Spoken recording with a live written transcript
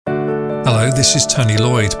this is Tony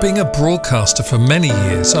Lloyd. Being a broadcaster for many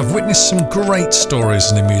years, I've witnessed some great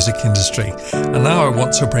stories in the music industry, and now I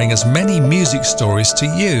want to bring as many music stories to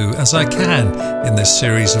you as I can in this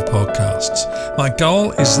series of podcasts. My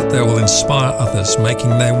goal is that they will inspire others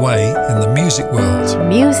making their way in the music world.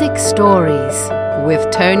 Music Stories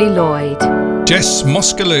with Tony Lloyd. Jess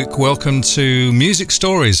Moskaluke, welcome to Music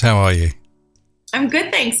Stories. How are you? I'm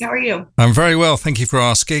good, thanks. How are you? I'm very well, thank you for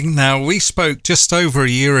asking. Now, we spoke just over a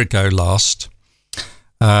year ago last,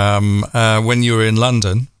 when you were in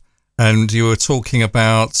London, and you were talking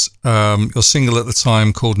about your single at the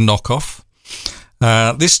time called Knock Off.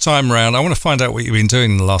 This time around, I want to find out what you've been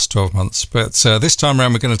doing in the last 12 months, but this time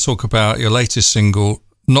around we're going to talk about your latest single,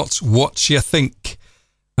 Not What You Think,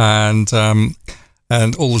 and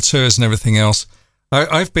all the tours and everything else.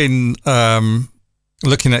 I've been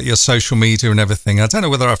looking at your social media and everything. I don't know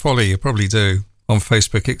whether I follow you, probably do, on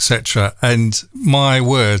Facebook, etc. And my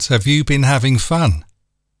word, have you been having fun?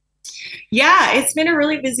 Yeah, it's been a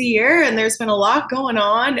really busy year and there's been a lot going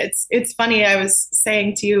on. It's funny, I was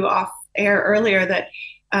saying to you off air earlier that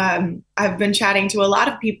I've been chatting to a lot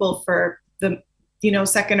of people for the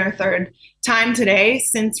second or third time today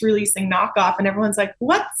since releasing Knock Off, and everyone's like,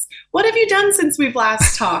 what have you done since we've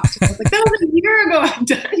last talked? And I was like, that was a year ago. I've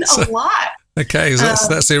done a lot. Okay, so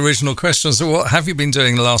that's the original question. So what have you been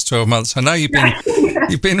doing the last 12 months? I know you've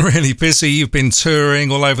been really busy. You've been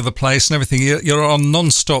touring all over the place and everything. You're on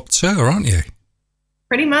non-stop tour, aren't you?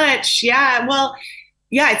 Pretty much, yeah. Well,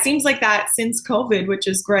 yeah, it seems like that since COVID, which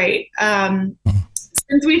is great.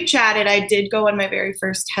 Since we've chatted, I did go on my very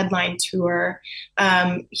first headline tour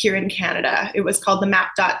here in Canada. It was called the Map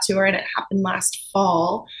Dot Tour, and it happened last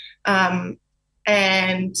fall.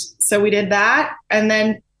 And so we did that, and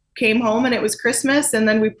then came home, and it was Christmas, and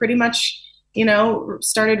then we pretty much,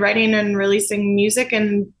 started writing and releasing music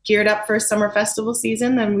and geared up for summer festival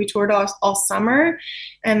season. Then we toured all summer,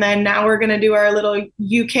 and then now we're going to do our little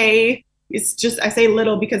UK. It's just, I say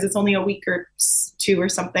little because it's only a week or two or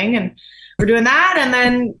something, and we're doing that, and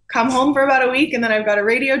then come home for about a week, and then I've got a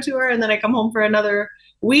radio tour, and then I come home for another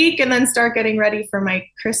week, and then start getting ready for my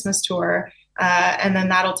Christmas tour, and then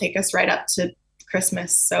that'll take us right up to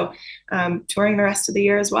Christmas. So touring the rest of the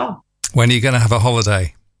year as well. When are you going to have a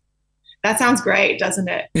holiday? That sounds great, doesn't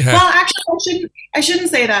it? Yeah. Well, actually, I shouldn't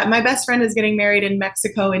say that. My best friend is getting married in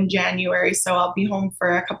Mexico in January, so I'll be home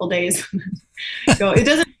for a couple days. So it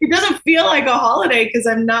doesn't feel like a holiday because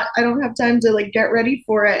I don't have time to get ready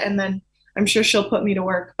for it, and then I'm sure she'll put me to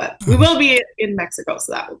work. But we will be in Mexico,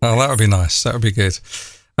 so that would be nice. That would be good.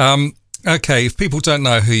 Okay, if people don't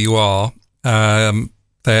know who you are,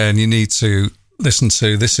 then you need to listen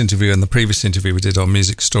to this interview and the previous interview we did on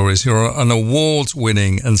Music Stories. You're an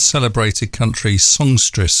award-winning and celebrated country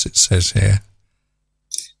songstress, it says here.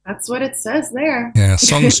 That's what it says there. Yeah,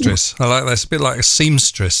 songstress. I like that. It's a bit like a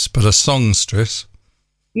seamstress, but a songstress.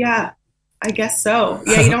 Yeah, I guess so.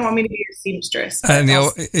 Yeah, you don't want me to be your seamstress. And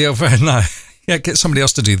you're very nice. Yeah, get somebody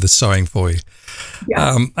else to do the sewing for you.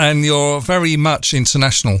 Yeah. And you're very much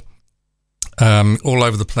international. All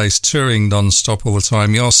over the place, touring non-stop all the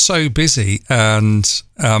time. You're so busy and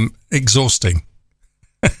exhausting.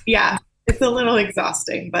 Yeah, it's a little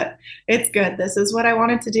exhausting, but it's good. This is what I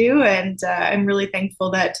wanted to do, and I'm really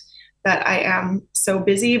thankful that I am so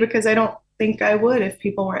busy, because I don't think I would if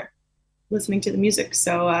people weren't listening to the music.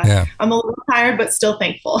 So I'm a little tired, but still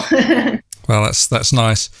thankful. Well, that's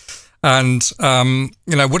nice. And,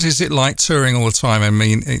 what is it like touring all the time? I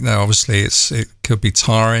mean, obviously it could be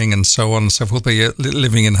tiring and so on and so forth, but you're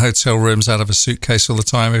living in hotel rooms out of a suitcase all the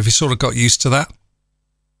time. Have you sort of got used to that?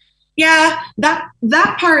 Yeah,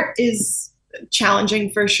 that part is challenging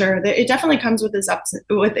for sure. It definitely comes with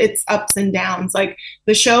its ups and downs. Like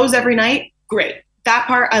the shows every night, great. That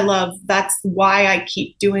part I love. That's why I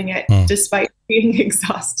keep doing it, despite being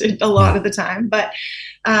exhausted a lot of the time. But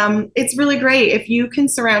it's really great if you can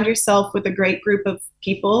surround yourself with a great group of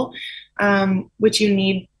people, which you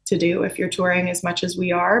need to do if you're touring as much as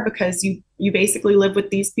we are, because you basically live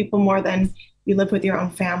with these people more than you live with your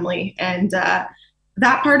own family. And that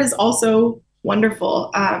part is also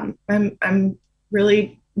wonderful. I'm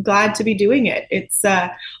really glad to be doing it. It's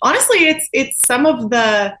honestly,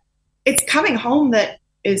 it's coming home that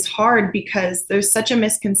is hard, because there's such a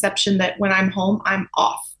misconception that when I'm home, I'm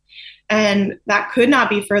off. And that could not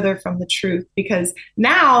be further from the truth, because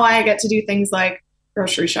now I get to do things like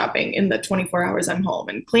grocery shopping in the 24 hours I'm home,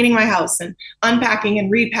 and cleaning my house and unpacking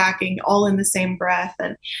and repacking all in the same breath.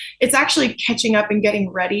 And it's actually catching up and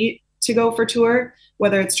getting ready to go for tour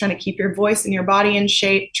whether it's trying to keep your voice and your body in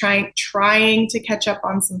shape, trying to catch up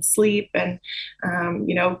on some sleep, and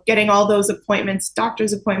getting all those appointments,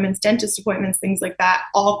 doctor's appointments, dentist appointments, things like that,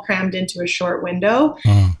 all crammed into a short window.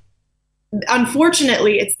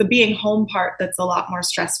 Unfortunately, it's the being home part that's a lot more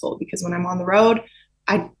stressful, because when I'm on the road,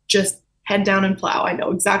 I just head down and plow. I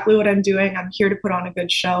know exactly what I'm doing. I'm here to put on a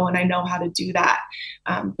good show, and I know how to do that.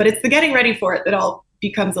 But it's the getting ready for it that all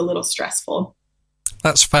becomes a little stressful.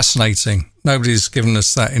 That's fascinating. Nobody's given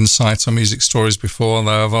us that insight on music stories before,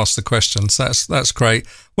 though I've asked the questions. That's great.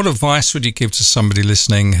 What advice would you give to somebody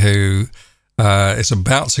listening who is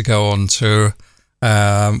about to go on tour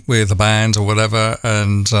with a band or whatever,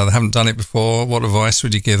 and they haven't done it before? What advice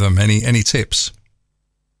would you give them? Any tips?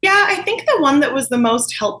 Yeah, I think the one that was the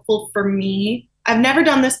most helpful for me, I've never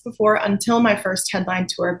done this before until my first headline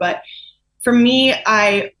tour, but for me,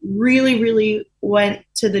 I really, really went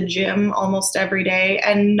to the gym almost every day,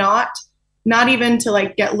 and not even to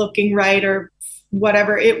like get looking right or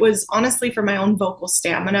whatever. It was honestly for my own vocal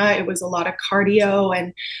stamina. It was a lot of cardio.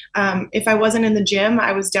 And if I wasn't in the gym,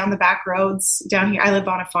 I was down the back roads down here. I live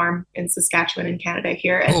on a farm in Saskatchewan in Canada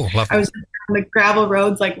here. And I was on the gravel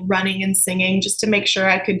roads, like running and singing, just to make sure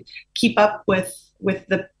I could keep up with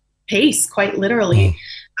the pace, quite literally.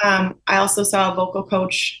 I also saw a vocal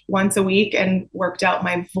coach once a week and worked out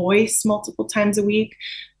my voice multiple times a week.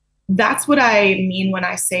 That's what I mean when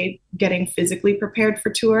I say getting physically prepared for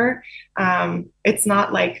tour. It's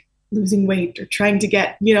not like losing weight or trying to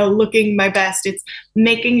get, looking my best. It's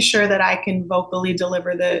making sure that I can vocally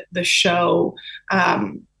deliver the show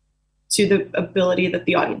to the ability that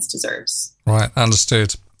the audience deserves. Right,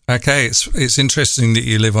 understood. Okay, it's interesting that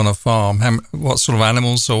you live on a farm. What sort of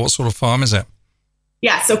animals or what sort of farm is it?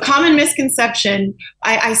 Yeah, so common misconception.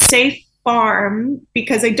 I say farm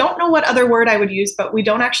because I don't know what other word I would use, but we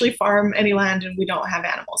don't actually farm any land and we don't have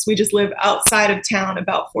animals. We just live outside of town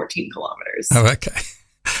about 14 kilometers. Oh, okay.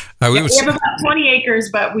 We have about 20 acres,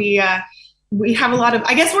 but we have a lot of,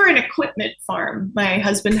 I guess we're an equipment farm. My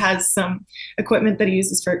husband has some equipment that he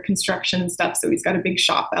uses for construction and stuff, so he's got a big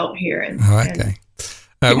shop out here.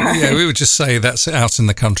 We would just say that's out in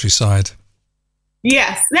the countryside.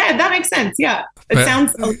 Yes, that makes sense. Yeah, it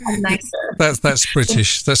sounds a little nicer. That's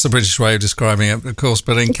British. That's the British way of describing it, of course.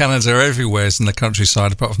 But in Canada, everywhere is in the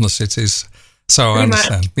countryside, apart from the cities. So I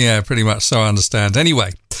understand. Yeah, pretty much. So I understand.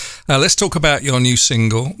 Anyway, let's talk about your new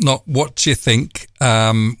single. Not What Do You Think?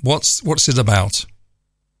 What's it about?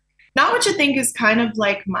 Not What You Think is kind of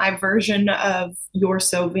like my version of You're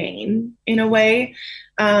So Vain in a way.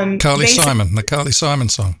 Carly Simon, the Carly Simon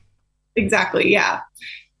song. Exactly. Yeah.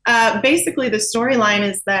 Basically, the storyline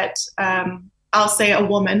is that I'll say a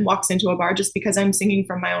woman walks into a bar, just because I'm singing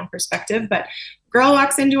from my own perspective, but girl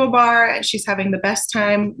walks into a bar and she's having the best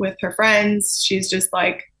time with her friends. She's just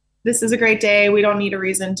like, this is a great day. We don't need a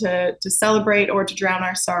reason to celebrate or to drown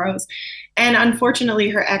our sorrows. And unfortunately,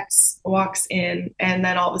 her ex walks in, and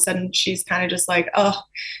then all of a sudden she's kind of just like,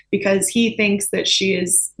 because he thinks that she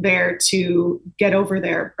is there to get over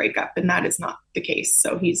their breakup, and that is not the case.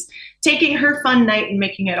 So he's taking her fun night and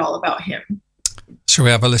making it all about him. Shall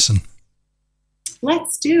we have a listen?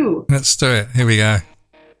 Let's do it. Here we go.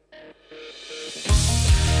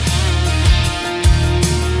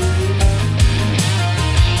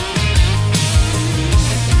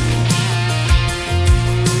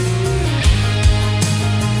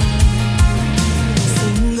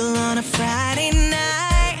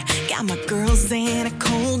 In a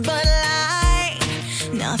cold Bud Light,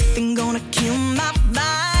 nothing gonna kill my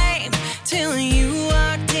vibe till you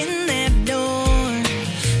walked in that door.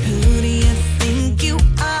 Who do you think you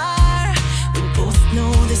are? We both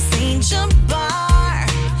know this ain't your bar.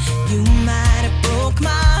 You might have broke my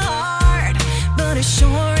heart, but it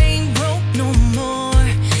sure ain't broke no more.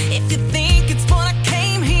 If you think it's what I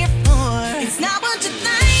came here for, it's not what you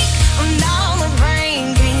think. I'm not on the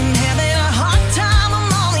brain, can't have it a hard time.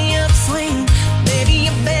 I'm on the upswing.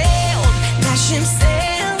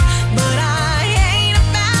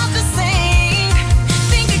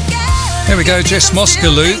 There we go, Jess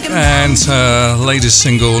Moskaluke and her latest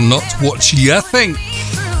single, Not What You Think,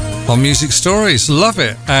 on Music Stories. Love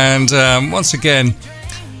it. And once again,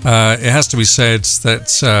 it has to be said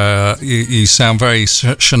that you sound very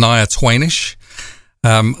Shania Twainish.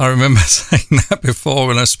 I remember saying that before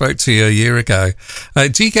when I spoke to you a year ago.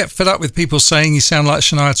 Do you get fed up with people saying you sound like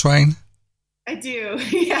Shania Twain? I do.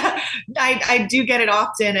 Yeah, I do get it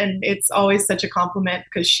often, and it's always such a compliment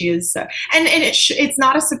because she is, and it's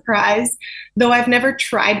not a surprise, though I've never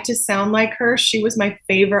tried to sound like her. She was my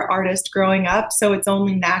favorite artist growing up, so it's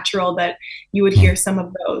only natural that you would hear some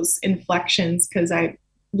of those inflections because I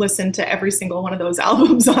listened to every single one of those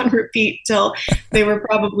albums on repeat till they were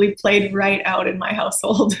probably played right out in my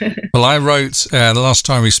household. Well, I wrote the last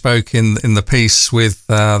time we spoke in the piece with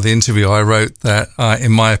the interview, I wrote that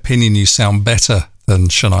in my opinion, you sound better than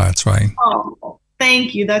Shania Twain. Oh,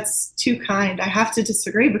 thank you. That's too kind. I have to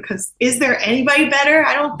disagree because is there anybody better?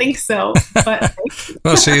 I don't think so. But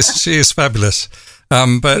well, she is fabulous.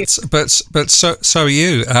 But so are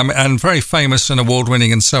you, and very famous and award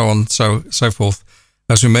winning and so on, so forth,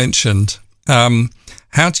 as we mentioned.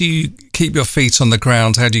 How do you keep your feet on the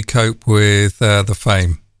ground? How do you cope with the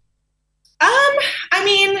fame? I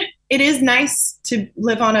mean, it is nice to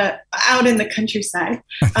live out in the countryside,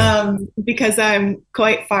 because I'm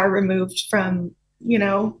quite far removed from,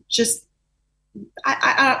 just,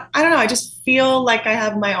 I don't know. I just feel like I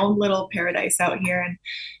have my own little paradise out here, and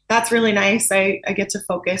that's really nice. I get to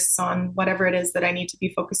focus on whatever it is that I need to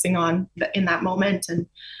be focusing on in that moment. And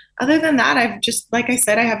other than that, I've just, like I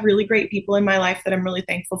said, I have really great people in my life that I'm really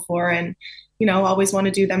thankful for, and, always want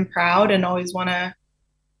to do them proud and always want to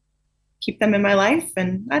keep them in my life.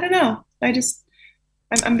 And I don't know,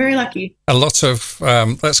 I'm very lucky. A lot of,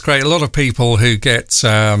 that's great. A lot of people who get,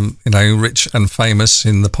 rich and famous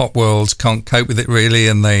in the pop world can't cope with it really,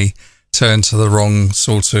 and they turn to the wrong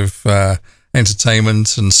sort of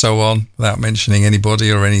entertainment and so on, without mentioning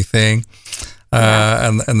anybody or anything.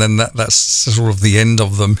 And then that's sort of the end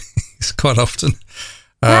of them quite often.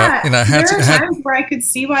 There are times where I could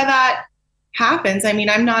see why that happens. I mean,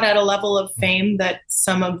 I'm not at a level of fame that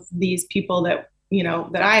some of these people that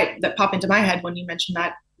that pop into my head when you mention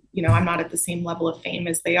that, I'm not at the same level of fame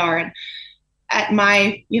as they are. And at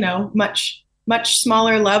my, much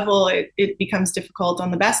smaller level, it becomes difficult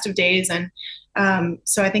on the best of days. And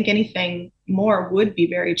so I think anything more would be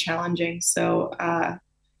very challenging. So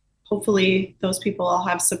hopefully those people all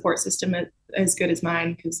have support system as good as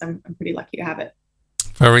mine, because I'm pretty lucky to have it.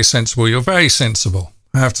 Very sensible. You're very sensible,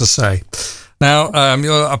 I have to say. Now,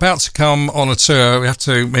 you're about to come on a tour. We have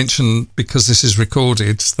to mention, because this is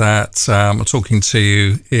recorded, that I'm talking to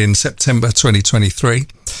you in September 2023,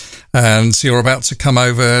 and you're about to come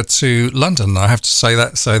over to London. I have to say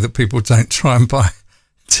that so that people don't try and buy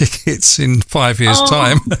tickets in 5 years'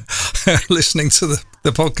 time listening to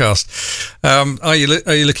the podcast. Are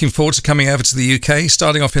you looking forward to coming over to the UK?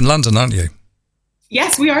 Starting off in London, aren't you?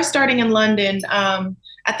 Yes, we are starting in London.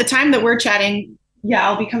 At the time that we're chatting,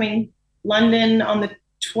 I'll be coming London on the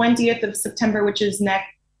 20th of September, which is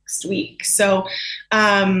next week. So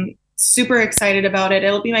super excited about it.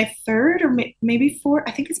 It'll be my third or maybe fourth.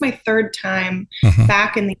 I think it's my third time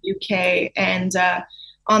back in the UK. And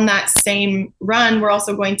on that same run, we're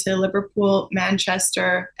also going to Liverpool,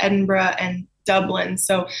 Manchester, Edinburgh, and Dublin.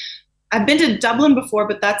 So I've been to Dublin before,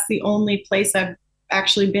 but that's the only place I've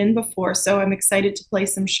actually been before. So I'm excited to play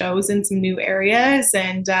some shows in some new areas,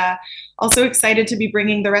 and also excited to be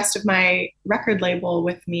bringing the rest of my record label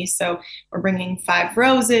with me. So we're bringing Five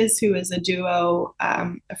Roses, who is a duo,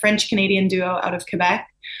 a French-Canadian duo out of Quebec.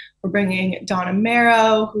 We're bringing Donna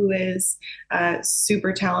Marrow, who is a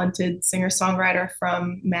super talented singer-songwriter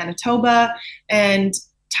from Manitoba, and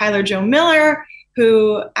Tyler Joe Miller,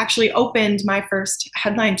 who actually opened my first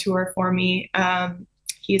headline tour for me.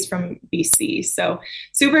 He's from BC. So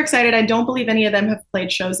super excited. I don't believe any of them have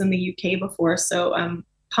played shows in the UK before, so I'm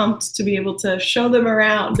pumped to be able to show them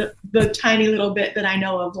around the tiny little bit that I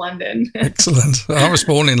know of London. Excellent. I was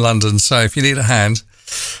born in London, so if you need a hand.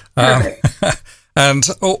 And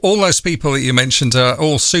all those people that you mentioned are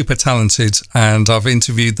all super talented, and I've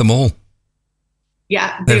interviewed them all.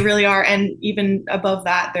 Yeah, they really are. And even above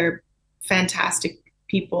that, they're fantastic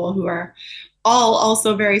people who are all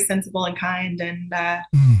also very sensible and kind, and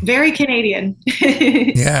very Canadian.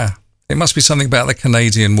 Yeah, it must be something about the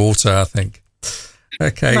Canadian water, I think.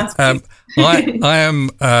 Okay, I am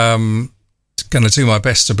going to do my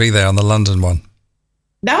best to be there on the London one.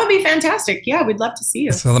 That would be fantastic. Yeah, we'd love to see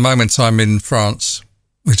you. So at the moment I'm in France,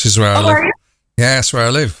 which is where I live. Are you? Yeah, that's where I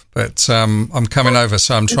live. But I'm coming over,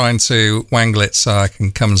 so I'm trying to wangle it so I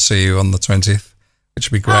can come and see you on the 20th,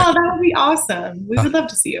 which would be great. Oh, that would be awesome. We would love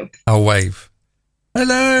to see you. I'll wave.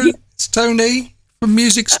 Hello, it's Tony from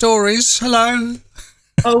Music Stories. Hello.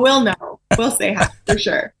 Oh, we'll know. We'll say hi for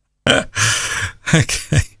sure.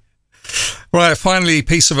 Okay. Right, finally,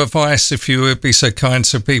 piece of advice, if you would be so kind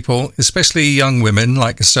to people, especially young women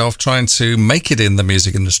like yourself, trying to make it in the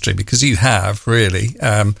music industry, because you have, really.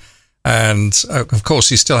 And of course,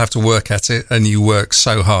 you still have to work at it, and you work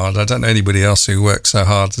so hard. I don't know anybody else who works so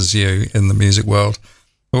hard as you in the music world.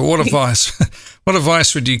 But what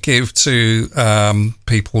advice would you give to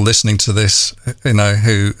people listening to this,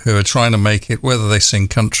 who are trying to make it, whether they sing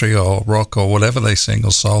country or rock or whatever they sing,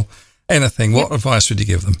 or soul, anything, what advice would you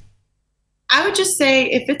give them? I would just say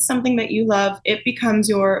if it's something that you love, it becomes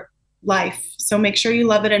your life. So make sure you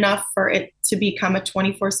love it enough for it to become a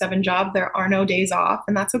 24/7 job. There are no days off,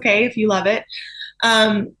 and that's okay if you love it.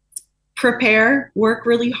 Prepare, work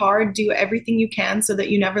really hard, do everything you can so that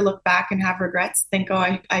you never look back and have regrets. Think,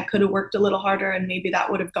 oh, I could have worked a little harder and maybe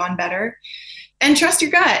that would have gone better. And trust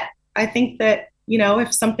your gut. I think that,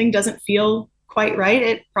 if something doesn't feel quite right,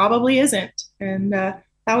 it probably isn't. And that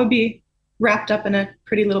would be wrapped up in a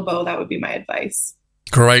pretty little bow. That would be my advice.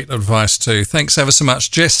 Great advice too. Thanks ever so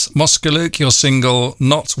much, Jess Moskaluke. Your single,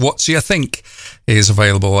 Not What You Think, is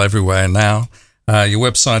available everywhere now.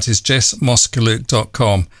 Your website is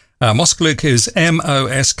jessmoskaluke.com. Moskaluke is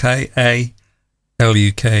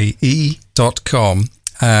MOSKALUKE.com.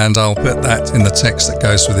 And I'll put that in the text that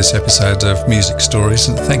goes with this episode of Music Stories.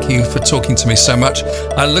 And thank you for talking to me so much.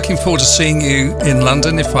 I'm looking forward to seeing you in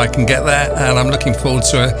London if I can get there. And I'm looking forward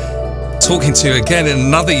to talking to you again in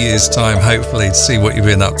another year's time, hopefully, to see what you've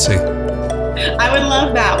been up to. I would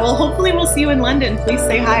love that. Well, hopefully we'll see you in London. Please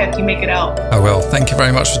say hi if you make it out. I will. Thank you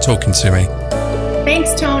very much for talking to me.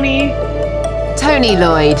 Thanks, Tony. Tony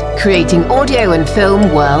Lloyd, creating audio and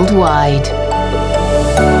film worldwide.